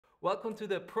Welcome to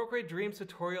the Procreate Dreams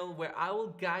tutorial where I will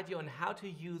guide you on how to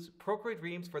use Procreate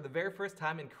Dreams for the very first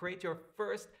time and create your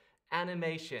first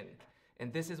animation.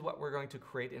 And this is what we're going to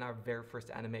create in our very first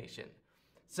animation.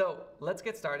 So let's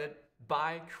get started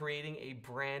by creating a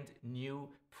brand new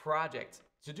project.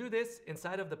 To do this,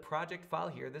 inside of the project file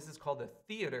here, this is called the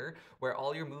theater where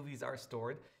all your movies are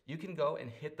stored. You can go and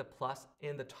hit the plus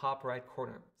in the top right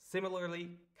corner. Similarly,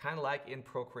 kind of like in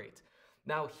Procreate.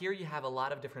 Now here you have a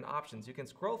lot of different options. You can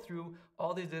scroll through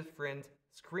all these different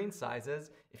screen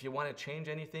sizes. If you want to change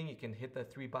anything, you can hit the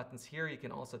three buttons here. You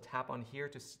can also tap on here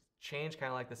to change kind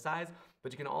of like the size,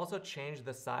 but you can also change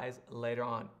the size later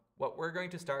on. What we're going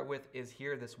to start with is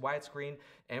here, this widescreen,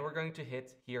 and we're going to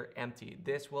hit here empty.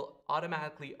 This will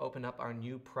automatically open up our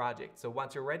new project. So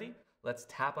once you're ready, let's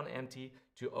tap on empty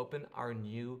to open our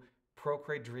new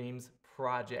Procreate Dreams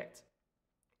project.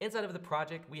 Inside of the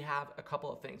project, we have a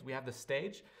couple of things. We have the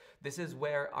stage. This is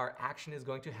where our action is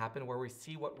going to happen, where we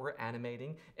see what we're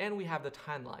animating, and we have the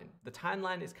timeline. The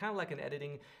timeline is kind of like an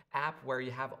editing app where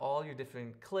you have all your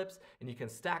different clips and you can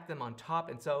stack them on top.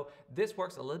 And so this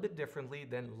works a little bit differently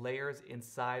than layers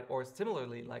inside, or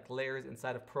similarly like layers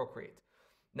inside of Procreate.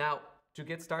 Now, to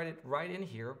get started right in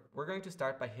here, we're going to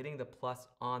start by hitting the plus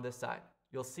on the side.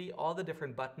 You'll see all the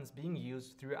different buttons being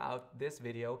used throughout this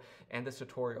video and this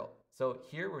tutorial. So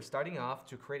here we're starting off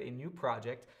to create a new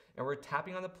project and we're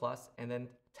tapping on the plus and then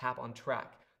tap on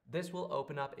track. This will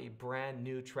open up a brand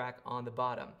new track on the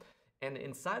bottom. And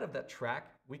inside of that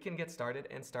track, we can get started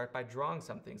and start by drawing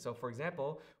something. So for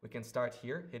example, we can start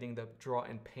here hitting the draw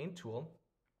and paint tool,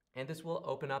 and this will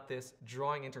open up this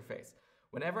drawing interface.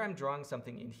 Whenever I'm drawing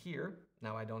something in here,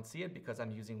 now I don't see it because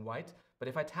I'm using white, but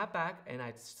if I tap back and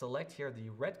I select here the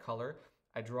red color,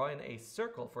 I draw in a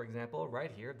circle, for example,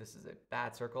 right here. This is a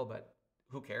bad circle, but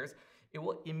who cares? It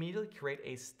will immediately create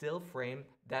a still frame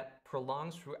that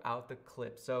prolongs throughout the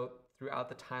clip, so throughout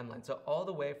the timeline. So all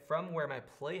the way from where my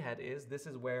playhead is, this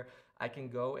is where I can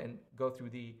go and go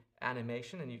through the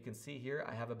animation, and you can see here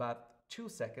I have about 2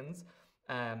 seconds.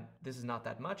 This is not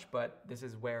that much, but this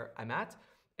is where I'm at.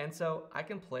 And so I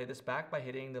can play this back by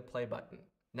hitting the play button.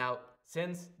 Now,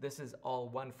 since this is all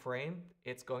one frame,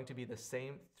 it's going to be the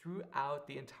same throughout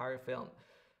the entire film.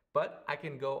 But I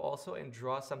can go also and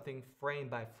draw something frame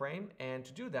by frame. And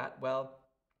to do that, well,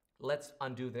 let's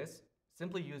undo this.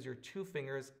 Simply use your 2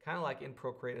 fingers, kind of like in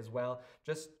Procreate as well.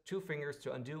 Just 2 fingers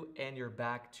to undo and you're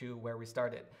back to where we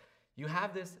started. You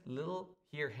have this little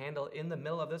here handle in the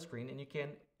middle of the screen, and you can,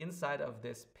 inside of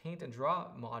this paint and draw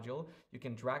module, you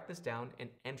can drag this down and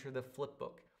enter the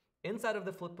flipbook. Inside of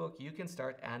the flipbook, you can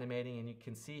start animating, and you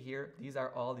can see here, these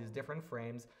are all these different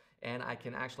frames, and I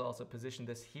can actually also position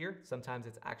this here. Sometimes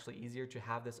it's actually easier to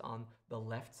have this on the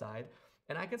left side,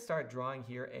 and I can start drawing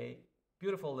here a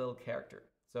beautiful little character.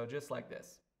 So just like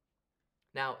this.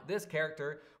 Now, this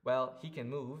character, well, he can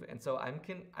move, and so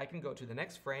I can go to the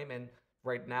next frame, and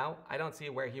right now, I don't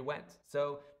see where he went.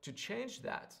 So to change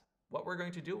that, what we're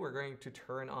going to do, we're going to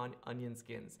turn on onion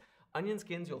skins. Onion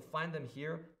skins, you'll find them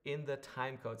here in the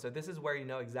time code. So this is where you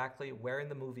know exactly where in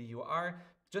the movie you are.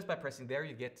 Just by pressing there,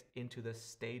 you get into the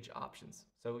stage options.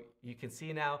 So you can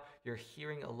see now you're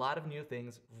hearing a lot of new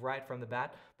things right from the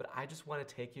bat, but I just want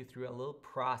to take you through a little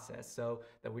process so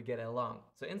that we get along.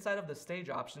 So inside of the stage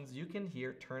options, you can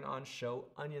here turn on show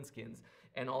onion skins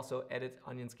and also edit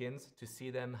onion skins to see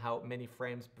them how many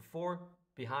frames before,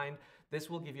 behind. This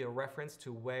will give you a reference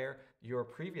to where your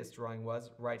previous drawing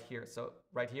was right here. So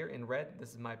right here in red, this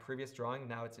is my previous drawing.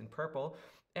 Now it's in purple.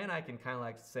 And I can kind of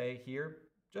like say here,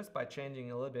 just by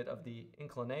changing a little bit of the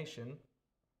inclination,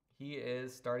 he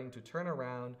is starting to turn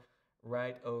around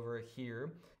right over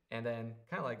here. And then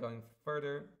kind of like going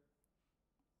further,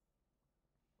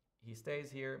 he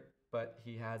stays here, but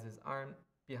he has his arm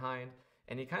behind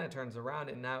and he kind of turns around.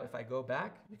 And now if I go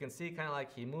back, you can see kind of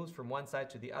like he moves from one side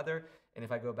to the other. And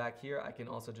if I go back here, I can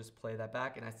also just play that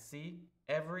back and I see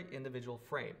every individual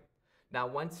frame. Now,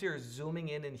 once you're zooming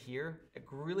in here, a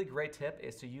really great tip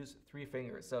is to use 3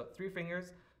 fingers. So 3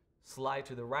 fingers, slide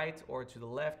to the right or to the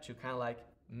left to kind of like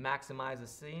maximize the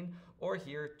scene, or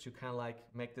here to kind of like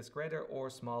make this greater or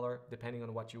smaller, depending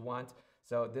on what you want.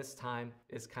 So this time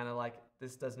is kind of like,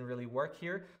 this doesn't really work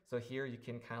here. So here you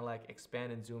can kind of like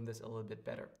expand and zoom this a little bit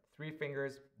better. 3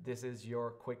 fingers, this is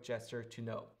your quick gesture to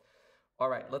know. All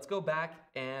right, let's go back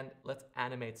and let's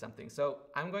animate something. So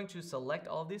I'm going to select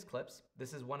all of these clips.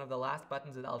 This is one of the last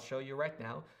buttons that I'll show you right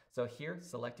now. So here,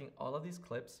 selecting all of these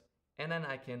clips, and then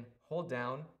I can hold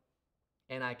down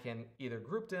and I can either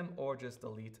group them or just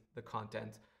delete the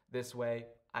content. This way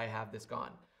I have this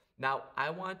gone. Now I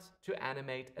want to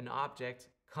animate an object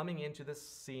coming into the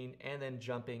scene and then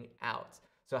jumping out.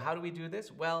 So how do we do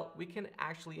this? Well, we can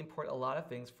actually import a lot of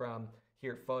things from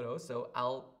here, photos. So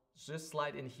I'll just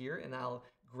slide in here and I'll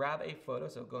grab a photo.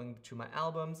 So going to my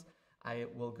albums, I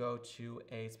will go to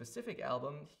a specific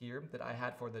album here that I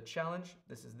had for the challenge.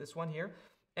 This is this one here.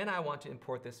 And I want to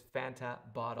import this Fanta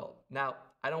bottle. Now,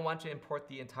 I don't want to import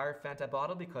the entire Fanta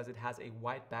bottle because it has a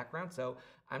white background. So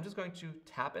I'm just going to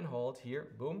tap and hold here,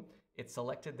 boom. It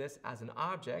selected this as an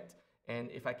object.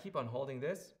 And if I keep on holding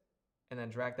this and then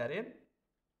drag that in,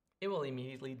 it will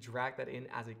immediately drag that in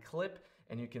as a clip.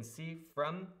 And you can see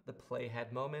from the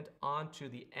playhead moment onto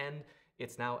the end,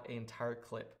 it's now an entire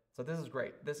clip. So this is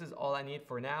great. This is all I need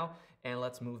for now. And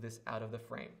let's move this out of the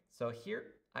frame. So here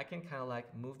I can kind of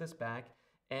like move this back.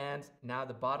 And now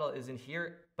the bottle is in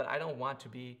here, but I don't want to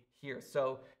be here.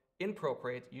 So in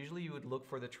Procreate, usually you would look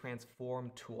for the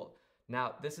transform tool.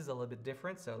 Now this is a little bit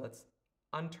different. So let's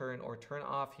unturn or turn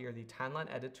off here the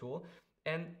timeline edit tool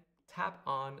and tap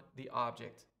on the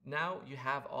object. Now you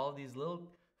have all these little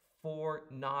 4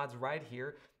 nodes right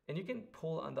here, and you can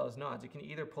pull on those nodes. You can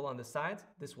either pull on the sides.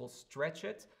 This will stretch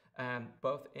it,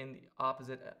 both in the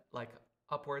opposite, like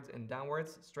upwards and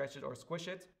downwards, stretch it or squish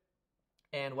it.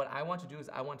 And what I want to do is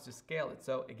I want to scale it.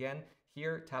 So again,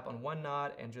 here, tap on one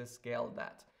node and just scale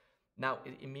that. Now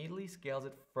it immediately scales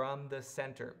it from the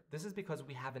center. This is because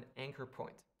we have an anchor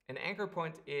point. An anchor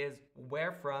point is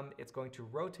where from it's going to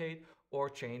rotate or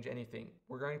change anything.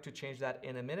 We're going to change that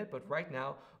in a minute, but right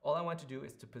now, all I want to do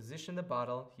is to position the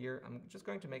bottle here. I'm just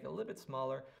going to make it a little bit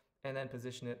smaller and then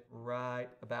position it right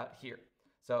about here.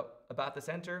 So about the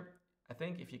center, I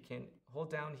think if you can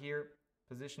hold down here,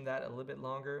 position that a little bit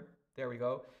longer, there we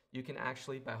go. You can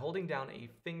actually, by holding down a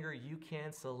finger, you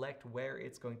can select where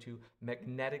it's going to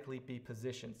magnetically be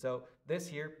positioned. So this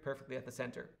here, perfectly at the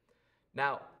center.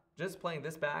 Now, just playing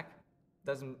this back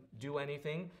doesn't do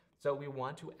anything. So we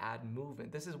want to add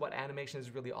movement. This is what animation is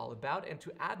really all about. And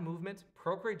to add movement,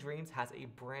 Procreate Dreams has a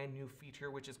brand new feature,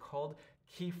 which is called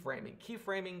keyframing.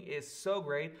 Keyframing is so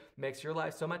great, makes your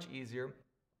life so much easier.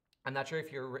 I'm not sure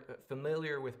if you're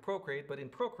familiar with Procreate, but in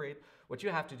Procreate, what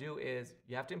you have to do is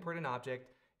you have to import an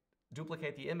object,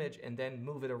 duplicate the image, and then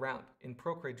move it around. In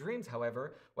Procreate Dreams,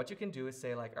 however, what you can do is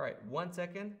say like, all right, 1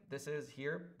 second, this is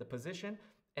here, the position,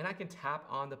 and I can tap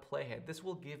on the playhead. This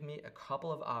will give me a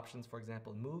couple of options, for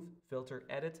example, move, filter,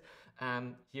 edit.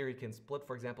 Here you can split,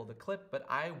 for example, the clip, but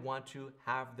I want to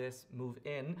have this move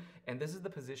in, and this is the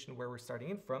position where we're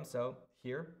starting in from. So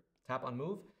here, tap on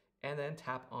move, and then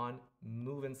tap on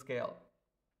move and scale.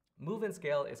 Move and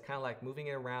scale is kind of like moving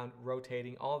it around,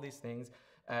 rotating, all these things.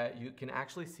 You can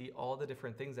actually see all the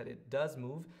different things that it does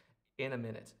move in a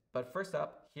minute. But first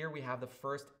up, here we have the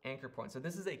first anchor point. So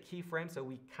this is a keyframe, so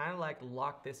we kind of like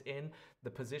lock this in the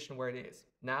position where it is.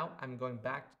 Now I'm going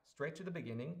back straight to the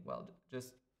beginning. Well,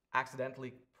 just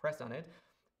accidentally press on it.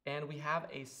 And we have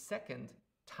a second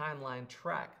timeline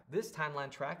track. This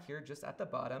timeline track here just at the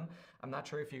bottom, I'm not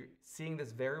sure if you're seeing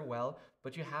this very well,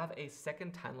 but you have a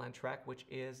second timeline track, which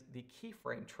is the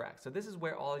keyframe track. So this is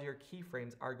where all your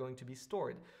keyframes are going to be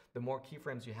stored. The more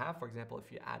keyframes you have, for example,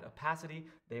 if you add opacity,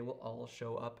 they will all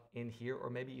show up in here or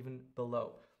maybe even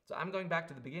below. So I'm going back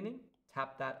to the beginning,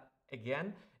 tap that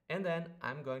again, and then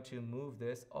I'm going to move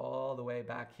this all the way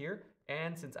back here.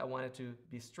 And since I want it to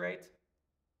be straight,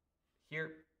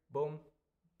 here, boom,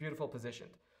 beautiful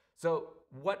positioned. So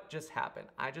what just happened?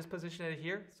 I just positioned it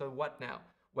here. So what now?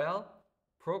 Well,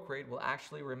 Procreate will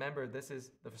actually remember this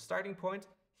is the starting point.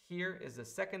 Here is the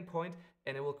second point,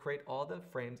 and it will create all the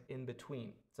frames in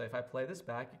between. So if I play this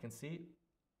back, you can see,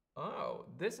 oh,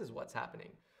 this is what's happening.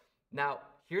 Now,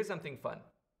 here's something fun.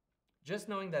 Just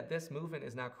knowing that this movement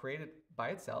is now created by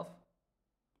itself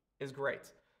is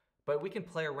great. But we can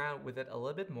play around with it a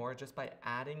little bit more just by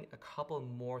adding a couple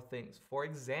more things. For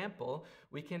example,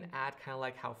 we can add kind of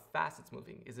like how fast it's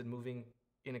moving. Is it moving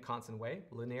in a constant way,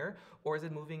 linear, or is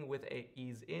it moving with a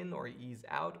ease in or ease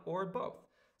out, or both?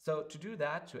 So to do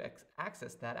that, to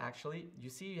access that actually, you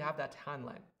see you have that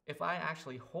timeline. If I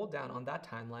actually hold down on that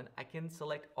timeline, I can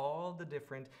select all the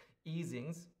different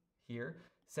easings here,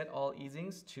 set all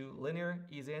easings to linear,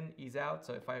 ease in, ease out.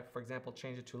 So if I, for example,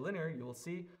 change it to linear, you will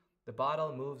see the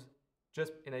bottle moves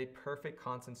just in a perfect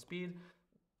constant speed,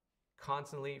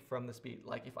 constantly from the speed.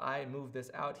 Like if I move this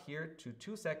out here to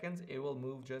 2 seconds, it will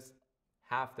move just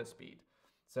half the speed.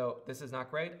 So this is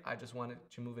not great. I just wanted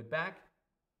to move it back.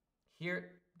 Here,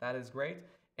 that is great.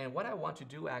 And what I want to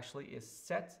do actually is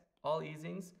set all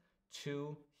easings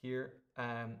to here,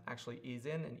 actually ease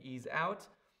in and ease out.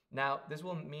 Now, this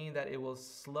will mean that it will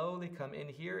slowly come in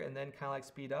here and then kind of like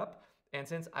speed up. And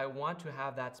since I want to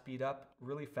have that speed up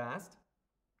really fast,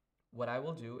 what I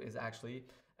will do is actually,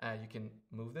 you can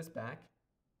move this back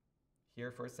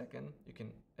here for a second. You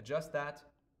can adjust that,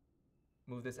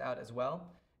 move this out as well,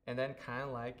 and then kind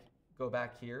of like go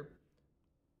back here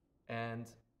and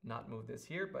not move this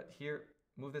here, but here,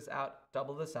 move this out,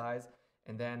 double the size,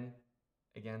 and then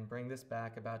again, bring this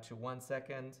back about to 1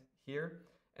 second here.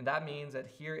 And that means that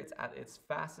here it's at its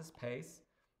fastest pace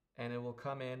and it will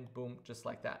come in, boom, just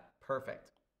like that.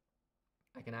 Perfect.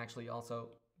 I can actually also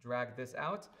drag this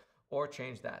out or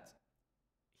change that.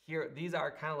 Here, these are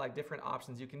kind of like different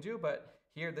options you can do, but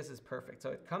here this is perfect. So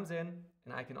it comes in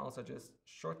and I can also just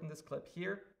shorten this clip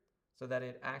here so that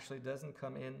it actually doesn't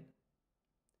come in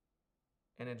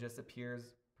and it just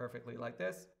appears perfectly like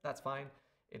this. That's fine.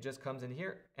 It just comes in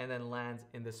here and then lands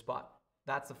in this spot.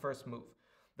 That's the first move.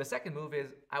 The second move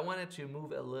is I want it to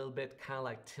move a little bit kind of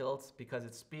like tilts because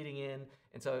it's speeding in.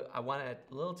 And so I want a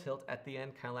little tilt at the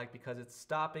end, kind of like because it's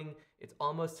stopping, it's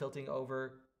almost tilting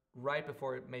over right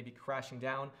before it may be crashing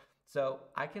down. So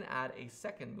I can add a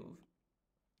second move.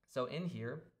 So in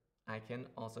here, I can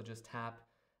also just tap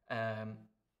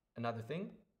another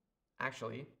thing.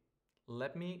 Actually,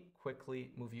 let me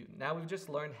quickly move you. Now we've just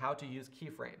learned how to use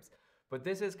keyframes, but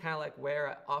this is kind of like where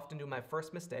I often do my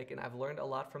first mistake, and I've learned a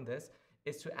lot from this,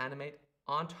 is to animate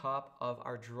on top of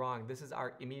our drawing. This is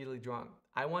our immediately drawing.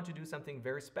 I want to do something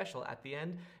very special at the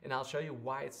end, and I'll show you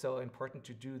why it's so important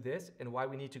to do this and why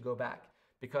we need to go back,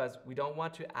 because we don't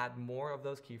want to add more of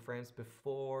those keyframes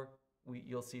before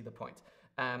you'll see the point.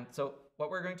 So what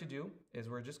we're going to do is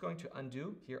we're just going to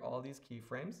undo here all these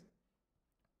keyframes.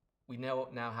 We know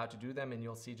now how to do them, and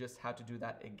you'll see just how to do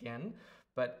that again.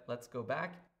 But let's go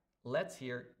back. Let's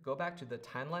here go back to the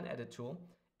timeline edit tool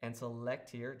and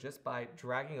select here just by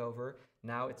dragging over.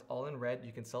 Now it's all in red.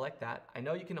 You can select that. I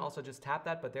know you can also just tap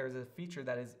that, but there's a feature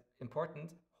that is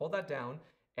important. Hold that down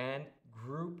and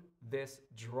group this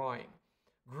drawing.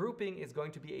 Grouping is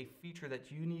going to be a feature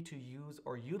that you need to use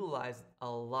or utilize a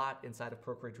lot inside of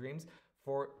Procreate Dreams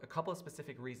for a couple of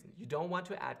specific reasons. You don't want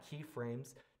to add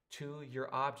keyframes to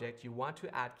your object. You want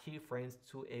to add keyframes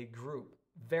to a group.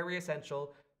 Very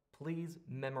essential. Please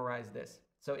memorize this.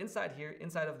 So inside here,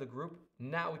 inside of the group,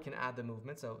 now we can add the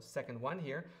movement. So second one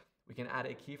here, we can add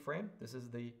a keyframe. This is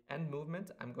the end movement.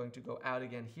 I'm going to go out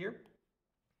again here,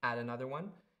 add another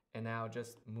one, and now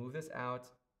just move this out.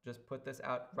 Just put this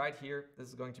out right here. This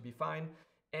is going to be fine.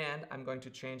 And I'm going to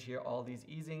change here all these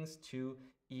easings to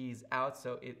ease out.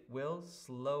 So it will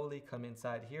slowly come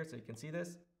inside here. So you can see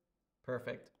this.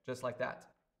 Perfect. Just like that.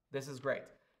 This is great.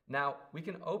 Now we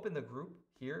can open the group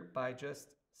here by just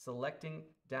selecting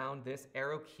down this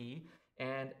arrow key.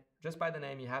 And just by the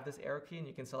name, you have this arrow key and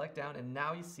you can select down. And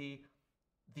now you see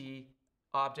the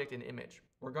object and image.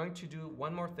 We're going to do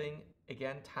one more thing.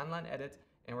 Again, timeline edit.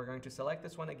 And we're going to select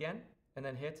this one again and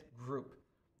then hit group.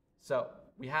 So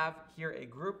we have here a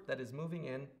group that is moving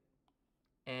in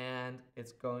and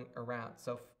it's going around.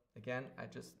 So again, I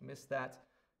just missed that.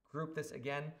 Group this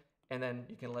again, and then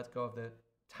you can let go of the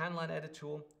timeline edit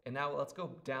tool. And now let's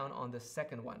go down on the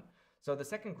second one. So the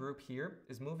second group here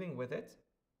is moving with it.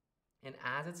 And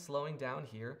as it's slowing down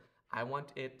here, I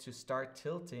want it to start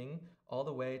tilting all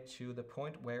the way to the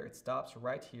point where it stops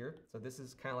right here. So this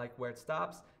is kind of like where it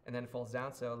stops and then falls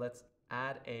down. So let's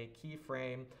add a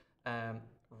keyframe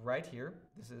right here.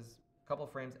 This is a couple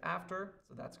frames after,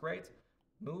 so that's great.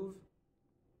 Move.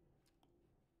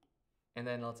 And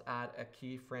then let's add a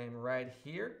keyframe right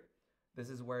here. This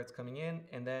is where it's coming in.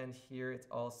 And then here it's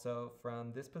also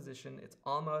from this position, it's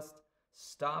almost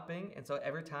stopping. And so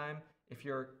every time, if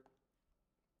your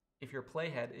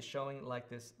playhead is showing like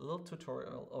this little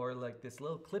tutorial or like this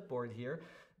little clipboard here,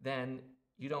 then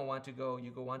you don't want to go,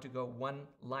 you want to go one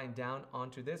line down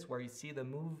onto this where you see the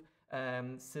move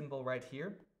symbol right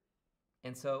here.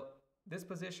 And so this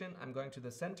position, I'm going to the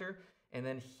center, and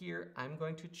then here, I'm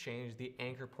going to change the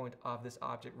anchor point of this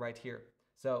object right here.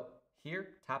 So here,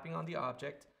 tapping on the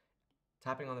object,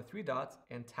 tapping on the three dots,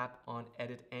 and tap on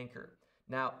edit anchor.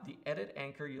 Now, the edit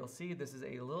anchor, you'll see this is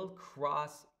a little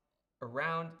cross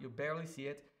around, you barely see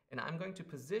it, and I'm going to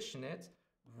position it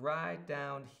right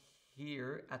down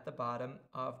here at the bottom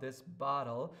of this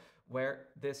bottle where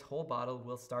this whole bottle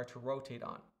will start to rotate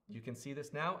on. You can see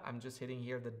this now. I'm just hitting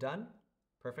here the done.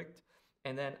 Perfect.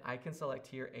 And then I can select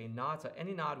here a nod. So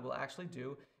any nod will actually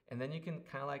do. And then you can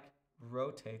kind of like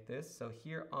rotate this. So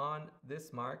here on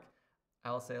this mark,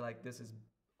 I'll say like this is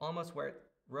almost where it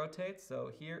rotates.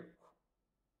 So here,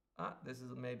 this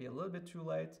is maybe a little bit too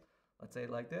late. Let's say it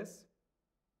like this.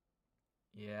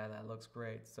 Yeah, that looks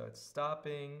great. So it's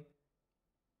stopping.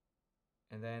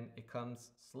 And then it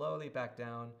comes slowly back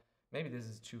down. Maybe this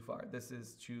is too far. This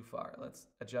is too far. Let's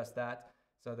adjust that.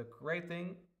 So the great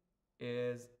thing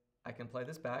is I can play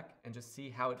this back and just see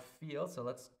how it feels. So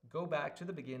let's go back to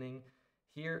the beginning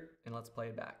here, and let's play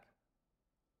it back.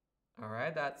 All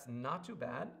right, that's not too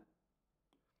bad.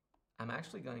 I'm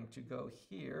actually going to go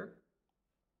here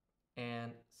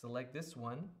and select this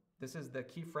one. This is the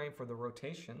keyframe for the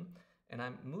rotation, and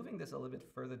I'm moving this a little bit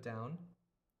further down.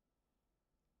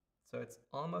 So it's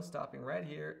almost stopping right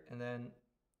here, and then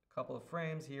a couple of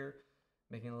frames here,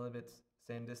 making a little bit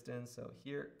same distance. So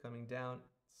here, coming down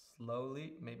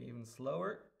slowly, maybe even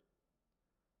slower.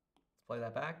 Let's play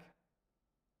that back.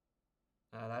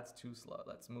 That's too slow.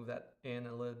 Let's move that in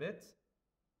a little bit. It's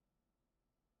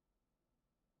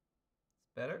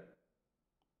better.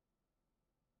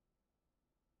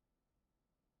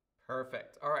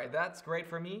 Perfect. All right, that's great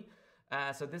for me.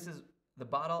 So this is the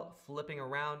bottle flipping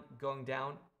around, going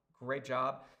down. Great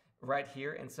job right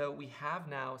here. And so we have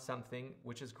now something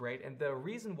which is great. And the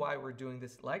reason why we're doing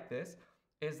this like this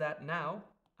is that now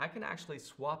I can actually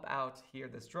swap out here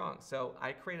this drawing. So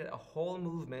I created a whole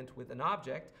movement with an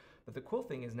object. But the cool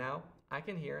thing is now I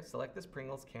can here select this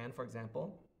Pringles can, for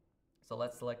example. So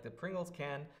let's select the Pringles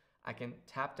can. I can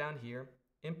tap down here,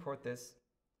 import this,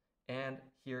 and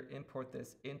here import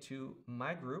this into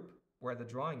my group where the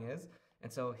drawing is.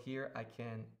 And so here I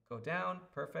can go down,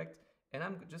 perfect. And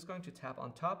I'm just going to tap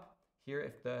on top. Here,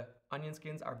 if the onion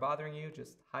skins are bothering you,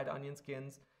 just hide onion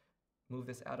skins, move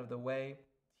this out of the way.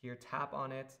 Here, tap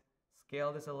on it,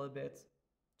 scale this a little bit,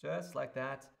 just like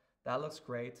that. That looks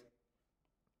great.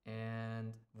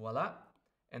 And voila.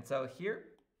 And so here,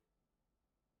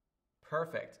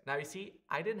 perfect. Now you see,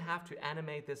 I didn't have to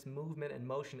animate this movement and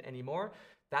motion anymore.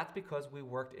 That's because we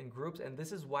worked in groups, and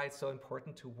this is why it's so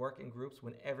important to work in groups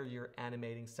whenever you're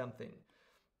animating something.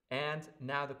 And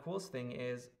now the coolest thing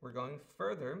is we're going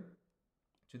further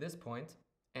to this point,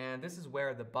 and this is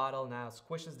where the bottle now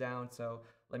squishes down. So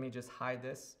let me just hide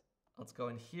this. Let's go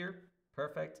in here,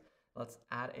 perfect. Let's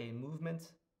add a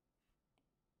movement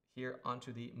here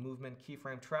onto the movement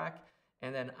keyframe track,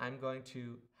 and then I'm going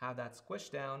to have that squish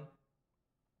down.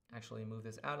 Actually move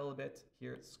this out a little bit,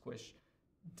 here squish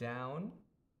down,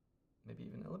 maybe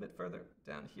even a little bit further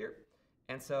down here.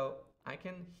 And so I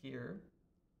can here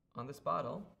on this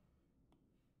bottle,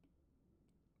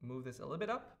 move this a little bit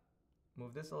up,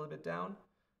 move this a little bit down.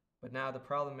 But now the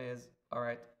problem is, all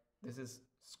right, this is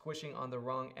squishing on the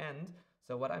wrong end.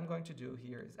 So what I'm going to do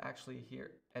here is actually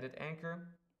here, edit anchor.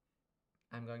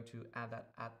 I'm going to add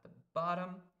that at the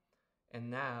bottom. And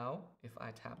now if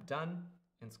I tap done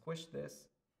and squish this,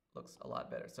 looks a lot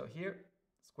better. So here,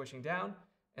 squishing down,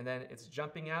 and then it's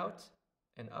jumping out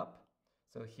and up.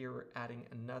 So here we're adding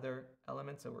another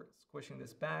element. So we're squishing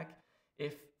this back.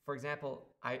 If, for example,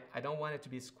 I don't want it to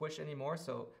be squished anymore,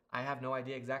 so I have no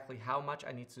idea exactly how much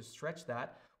I need to stretch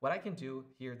that, what I can do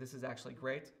here, this is actually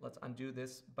great. Let's undo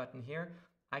this button here.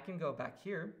 I can go back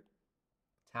here,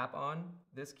 tap on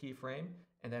this keyframe,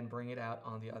 and then bring it out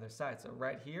on the other side. So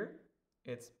right here,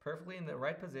 it's perfectly in the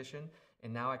right position.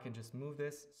 And now I can just move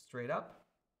this straight up.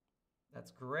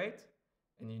 That's great.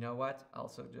 And you know what? I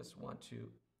also just want to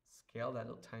scale that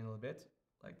a tiny little bit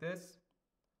like this.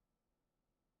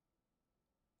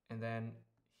 And then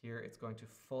here it's going to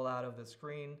fall out of the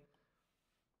screen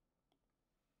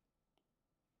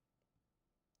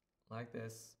like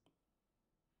this.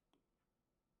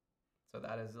 So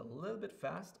that is a little bit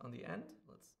fast on the end.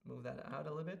 Let's move that out a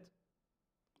little bit.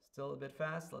 Still a bit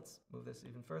fast. Let's move this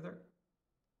even further.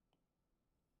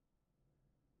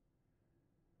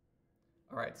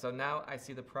 All right, so now I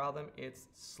see the problem. It's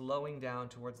slowing down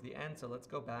towards the end. So let's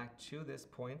go back to this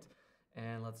point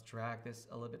and let's drag this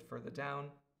a little bit further down.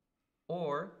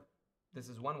 Or this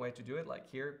is one way to do it, like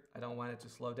here, I don't want it to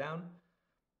slow down.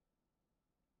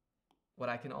 What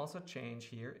I can also change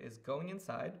here is going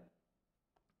inside,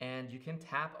 and you can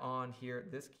tap on here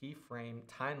this keyframe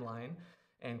timeline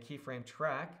and keyframe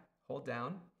track, hold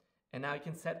down, and now you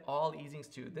can set all easings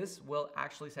to. This will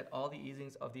actually set all the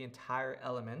easings of the entire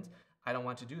element. I don't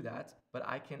want to do that, but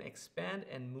I can expand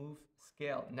and move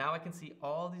scale. Now I can see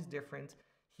all these different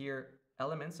here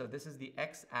elements. So this is the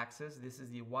x-axis, this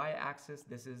is the y-axis,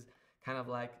 this is kind of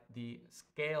like the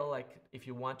scale, like if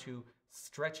you want to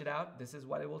stretch it out, this is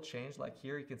what it will change. Like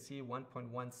here you can see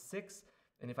 1.16,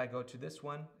 and if I go to this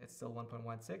one, it's still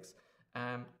 1.16.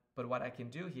 But what I can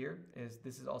do here is,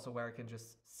 this is also where I can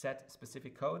just set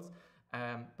specific codes.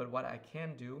 But what I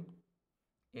can do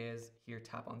is here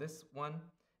tap on this one,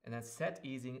 and then set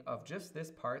easing of just this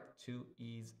part to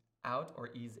ease out or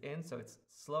ease in. So it's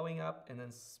slowing up and then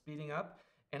speeding up.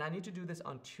 And I need to do this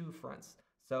on two fronts.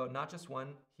 So not just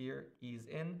one, here, ease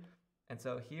in. And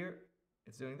so here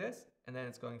it's doing this, and then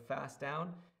it's going fast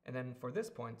down. And then for this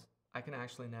point, I can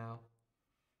actually now,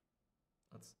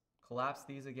 let's collapse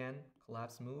these again,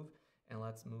 collapse move, and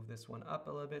let's move this one up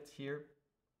a little bit here.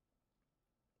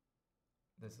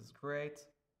 This is great.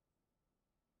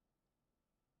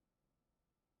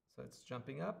 So it's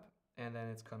jumping up and then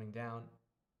it's coming down.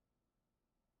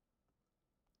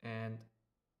 And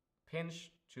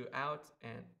pinch to out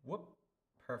and whoop,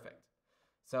 perfect.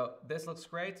 So this looks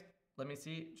great. Let me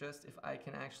see just if I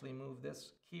can actually move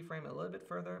this keyframe a little bit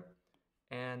further,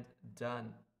 and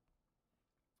done.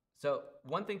 So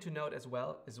one thing to note as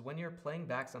well is when you're playing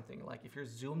back something, like if you're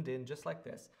zoomed in just like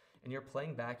this and you're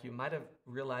playing back, you might have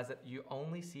realized that you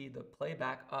only see the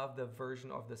playback of the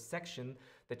version of the section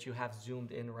that you have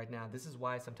zoomed in right now. This is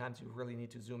why sometimes you really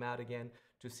need to zoom out again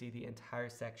to see the entire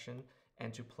section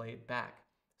and to play it back.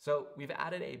 So we've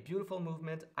added a beautiful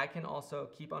movement. I can also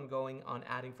keep on going on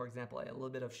adding, for example, a little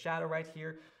bit of shadow right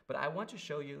here, but I want to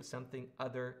show you something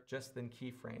other just than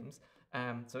keyframes.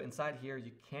 So inside here,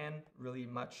 you can really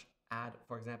much add,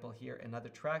 for example, here another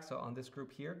track. So on this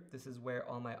group here, this is where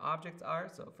all my objects are.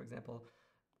 So for example,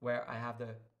 where I have the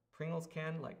Pringles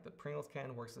can, like the Pringles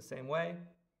can works the same way,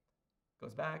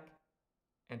 goes back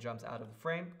and jumps out of the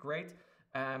frame. Great.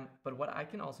 But what I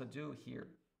can also do here,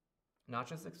 not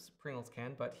just the Pringles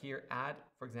can, but here add,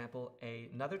 for example,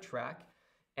 another track.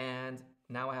 And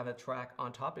now I have a track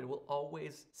on top. It will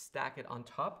always stack it on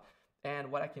top.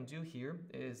 And what I can do here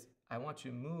is I want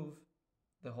to move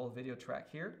the whole video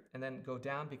track here and then go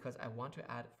down because I want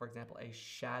to add, for example, a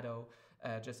shadow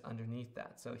just underneath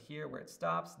that. So here where it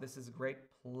stops, this is a great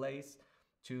place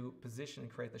to position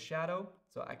and create the shadow.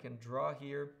 So I can draw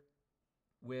here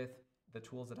with the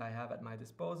tools that I have at my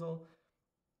disposal.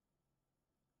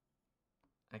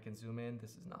 I can zoom in.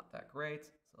 This is not that great.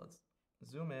 So let's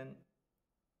zoom in.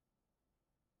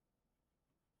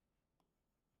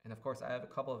 And of course, I have a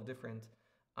couple of different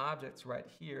objects right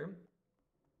here.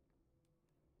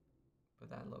 But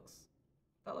that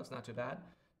looks not too bad.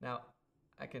 Now,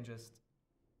 I can just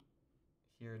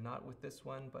here, not with this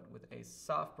one, but with a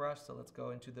soft brush. So let's go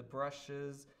into the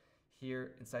brushes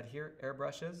here, inside here,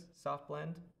 airbrushes, soft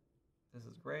blend. This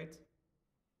is great.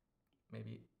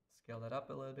 Maybe scale that up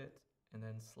a little bit and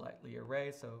then slightly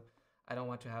erase. So I don't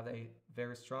want to have a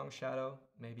very strong shadow.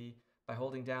 Maybe by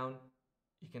holding down,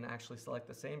 you can actually select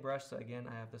the same brush. So again,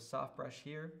 I have the soft brush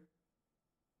here.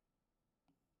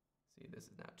 See, this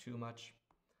is not too much.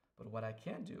 But what I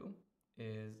can do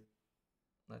is,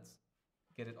 let's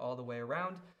get it all the way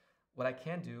around. What I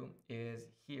can do is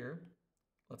here,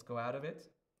 let's go out of it,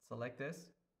 select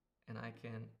this, and I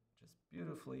can just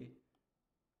beautifully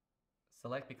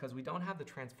select, because we don't have the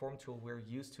transform tool we're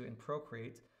used to in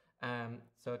Procreate.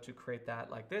 So to create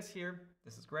that like this here,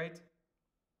 this is great.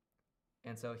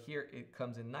 And so here it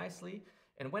comes in nicely.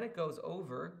 And when it goes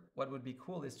over, what would be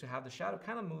cool is to have the shadow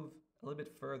kind of move a little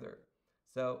bit further.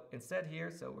 So instead here,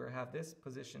 so we have this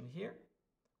position here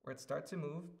where it starts to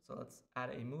move. So let's add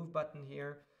a move button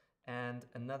here and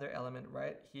another element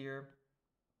right here.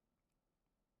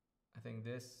 I think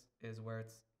this is where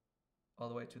it's all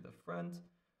the way to the front.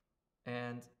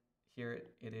 And here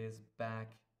it is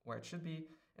back where it should be.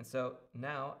 And so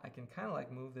now I can kind of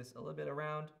like move this a little bit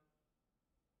around.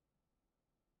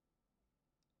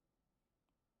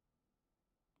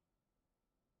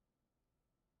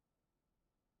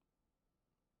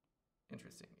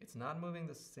 Interesting. It's not moving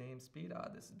the same speed.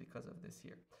 This is because of this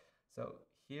here. So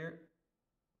here,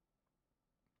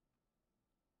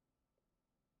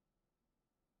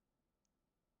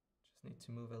 just need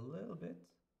to move a little bit.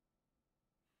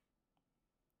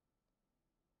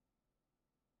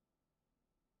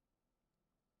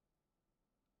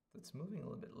 It's moving a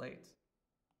little bit late.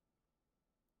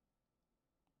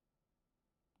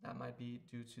 That might be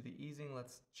due to the easing.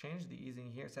 Let's change the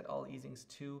easing here. Set all easings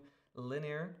to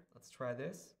linear. Let's try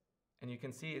this. And you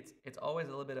can see it's always a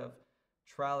little bit of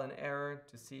trial and error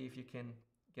to see if you can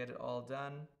get it all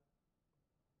done.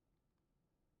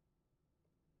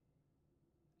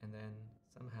 And then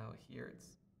somehow here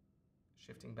it's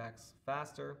shifting back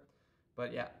faster.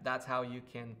 But yeah, that's how you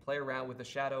can play around with the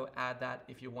shadow, add that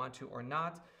if you want to or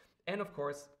not. And of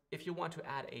course, if you want to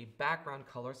add a background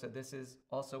color, so this is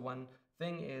also one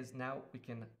thing, is now we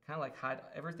can kind of like hide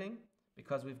everything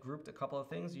because we've grouped a couple of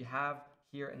things. You have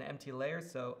here an empty layer,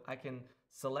 so I can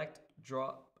select,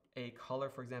 draw a color,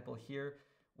 for example, here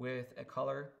with a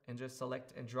color and just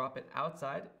select and drop it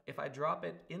outside. If I drop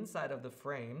it inside of the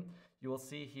frame, you will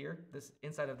see here, this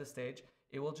inside of the stage,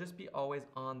 it will just be always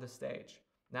on the stage.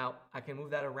 Now, I can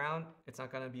move that around. It's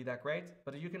not going to be that great,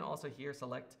 but you can also here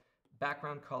select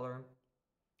background color,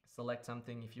 select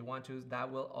something if you want to.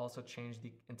 That will also change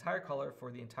the entire color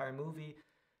for the entire movie.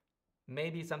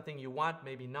 Maybe something you want,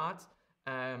 maybe not,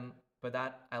 but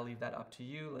that I'll leave that up to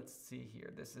you. Let's see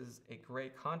here. This is a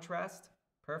great contrast.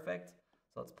 Perfect.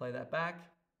 So let's play that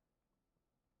back.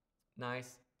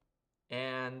 Nice.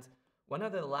 And one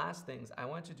of the last things I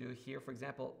want to do here, for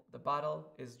example, the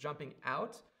bottle is jumping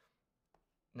out.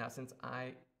 Now, since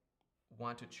I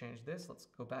want to change this, let's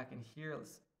go back in here.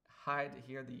 Let's hide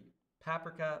here the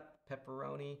paprika,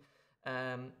 pepperoni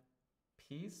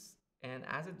piece. And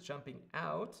as it's jumping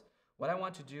out, what I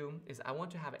want to do is I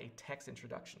want to have a text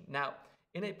introduction. Now,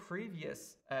 in a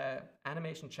previous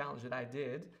animation challenge that I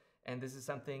did, and this is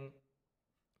something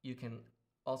you can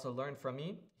also learn from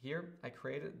me here, I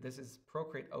created, this is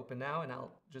Procreate open now, and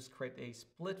I'll just create a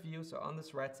split view. So on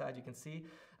this right side, you can see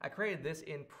I created this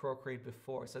in Procreate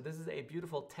before. So this is a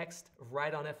beautiful text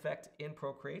write-on effect in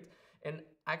Procreate. And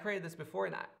I created this before,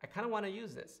 and I kind of want to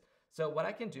use this. So what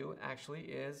I can do actually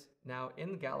is now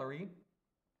in the gallery,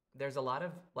 there's a lot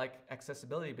of like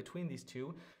accessibility between these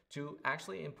two to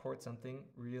actually import something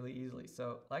really easily.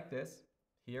 So like this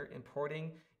here,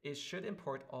 importing, it should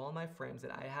import all my frames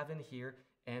that I have in here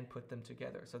and put them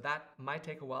together. So that might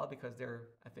take a while because there are,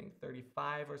 I think,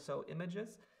 35 or so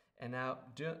images. And now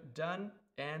done.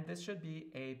 And this should be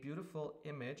a beautiful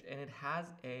image, and it has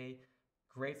a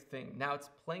great thing. Now it's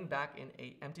playing back in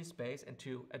an empty space, and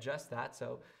to adjust that,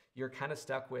 so you're kind of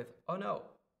stuck with, oh no,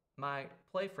 my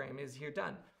play frame is here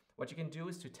done. What you can do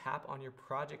is to tap on your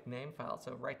project name file.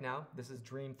 So right now, this is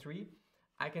Dream 3.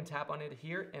 I can tap on it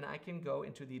here, and I can go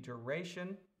into the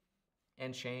duration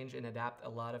and change and adapt a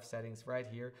lot of settings right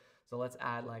here. So let's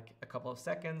add like a couple of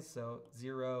seconds. So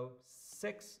 0.6,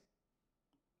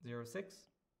 0.6.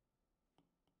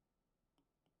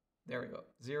 There we go,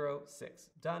 0.6,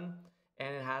 done.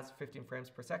 And it has 15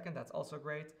 frames per second, that's also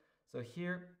great. So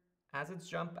here, as it's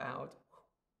jump out,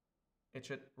 it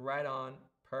should right on,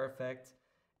 perfect,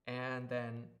 and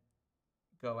then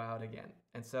go out again.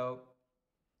 And so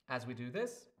as we do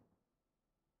this,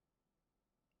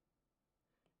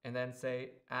 and then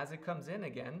say, as it comes in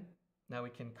again, now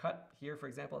we can cut here, for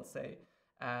example, let's say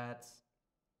at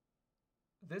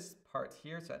this part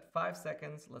here, so at 5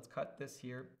 seconds, let's cut this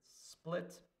here,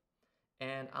 split,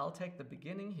 and I'll take the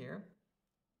beginning here,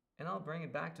 and I'll bring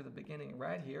it back to the beginning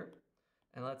right here,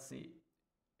 and let's see,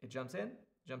 it jumps in,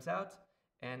 jumps out,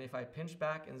 and if I pinch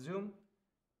back and zoom,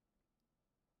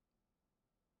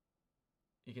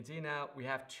 you can see now we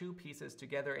have two pieces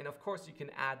together, and of course you can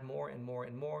add more and more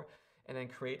and more, and then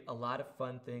create a lot of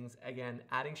fun things. Again,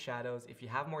 adding shadows. If you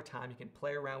have more time, you can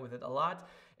play around with it a lot.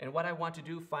 And what I want to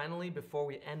do finally before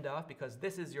we end off, because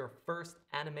this is your first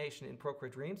animation in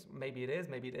Procreate Dreams, maybe it is,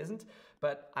 maybe it isn't,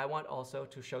 but I want also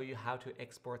to show you how to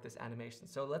export this animation.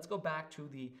 So let's go back to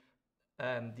the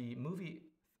movie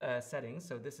settings.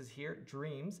 So this is here,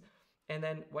 Dreams. And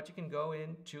then what you can go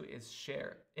into is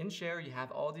Share. In Share, you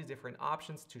have all these different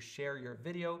options to share your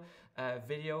video.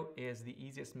 Video is the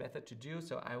easiest method to do.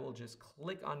 So I will just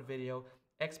click on video,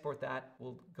 export that.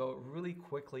 Will go really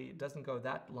quickly. It doesn't go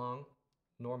that long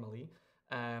normally.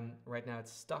 Right now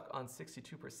it's stuck on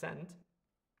 62%.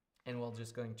 And we're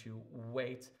just going to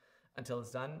wait until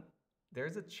it's done.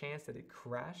 There's a chance that it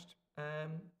crashed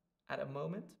at a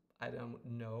moment. I don't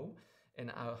know,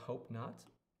 and I hope not.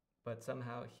 But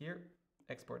somehow here,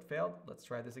 export failed. Let's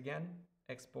try this again.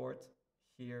 Export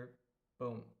here,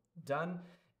 boom, done.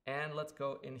 And let's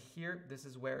go in here. This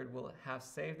is where it will have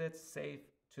saved it, save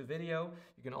to video.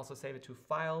 You can also save it to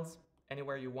files,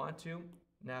 anywhere you want to.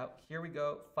 Now, here we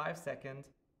go, 5 seconds.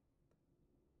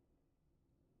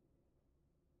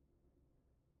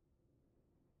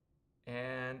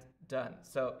 And done.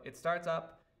 So it starts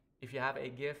up. If you have a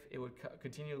GIF, it would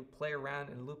continue to play around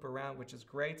and loop around, which is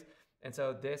great. And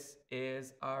so this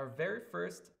is our very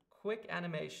first quick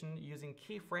animation using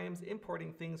keyframes,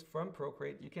 importing things from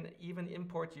Procreate. You can even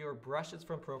import your brushes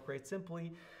from Procreate.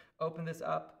 Simply open this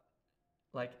up,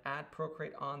 like add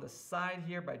Procreate on the side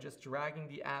here by just dragging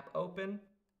the app open.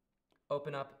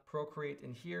 Open up Procreate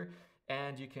in here,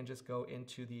 and you can just go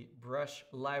into the brush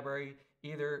library,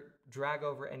 either drag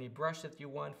over any brush that you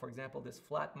want. For example, this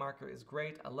flat marker is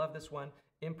great. I love this one.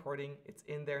 Importing, it's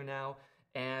in there now.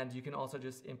 And you can also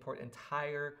just import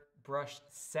entire brush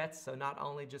sets. So not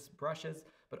only just brushes,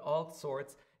 but all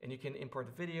sorts. And you can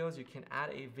import videos. You can add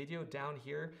a video down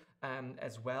here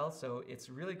as well. So it's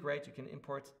really great. You can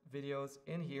import videos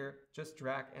in here. Just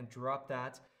drag and drop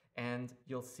that. And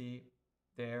you'll see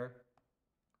there,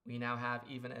 we now have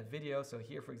even a video. So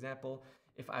here, for example,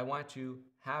 if I want to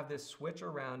have this switch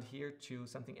around here to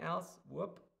something else,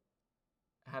 whoop,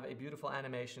 have a beautiful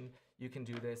animation, you can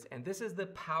do this. And this is the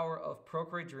power of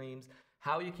Procreate Dreams,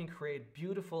 how you can create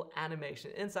beautiful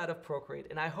animation inside of Procreate.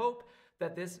 And I hope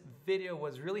that this video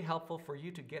was really helpful for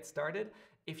you to get started.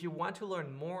 If you want to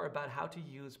learn more about how to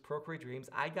use Procreate Dreams,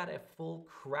 I got a full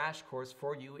crash course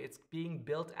for you. It's being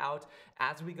built out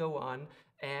as we go on.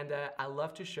 And I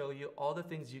love to show you all the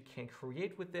things you can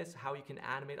create with this, how you can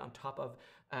animate on top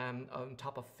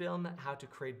of film, how to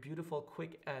create beautiful,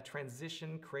 quick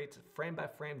transition, create frame by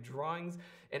frame drawings,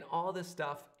 and all this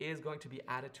stuff is going to be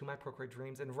added to my Procreate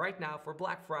Dreams. And right now for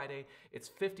Black Friday, it's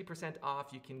 50% off.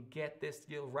 You can get this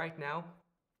deal right now.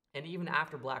 And even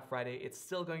after Black Friday, it's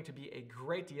still going to be a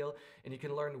great deal, and you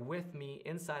can learn with me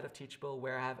inside of Teachable,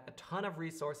 where I have a ton of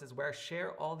resources, where I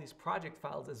share all these project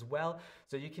files as well.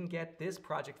 So you can get this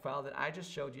project file that I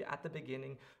just showed you at the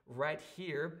beginning right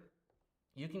here.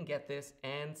 You can get this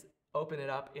and open it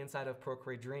up inside of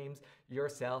Procreate Dreams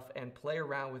yourself and play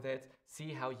around with it,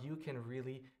 see how you can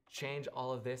really change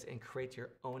all of this and create your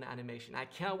own animation. I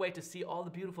can't wait to see all the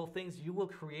beautiful things you will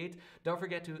create. Don't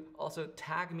forget to also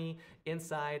tag me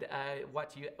inside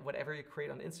whatever you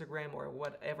create on Instagram or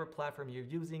whatever platform you're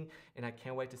using, and I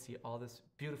can't wait to see all this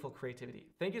beautiful creativity.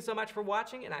 Thank you so much for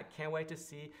watching, and I can't wait to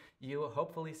see you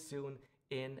hopefully soon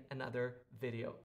in another video.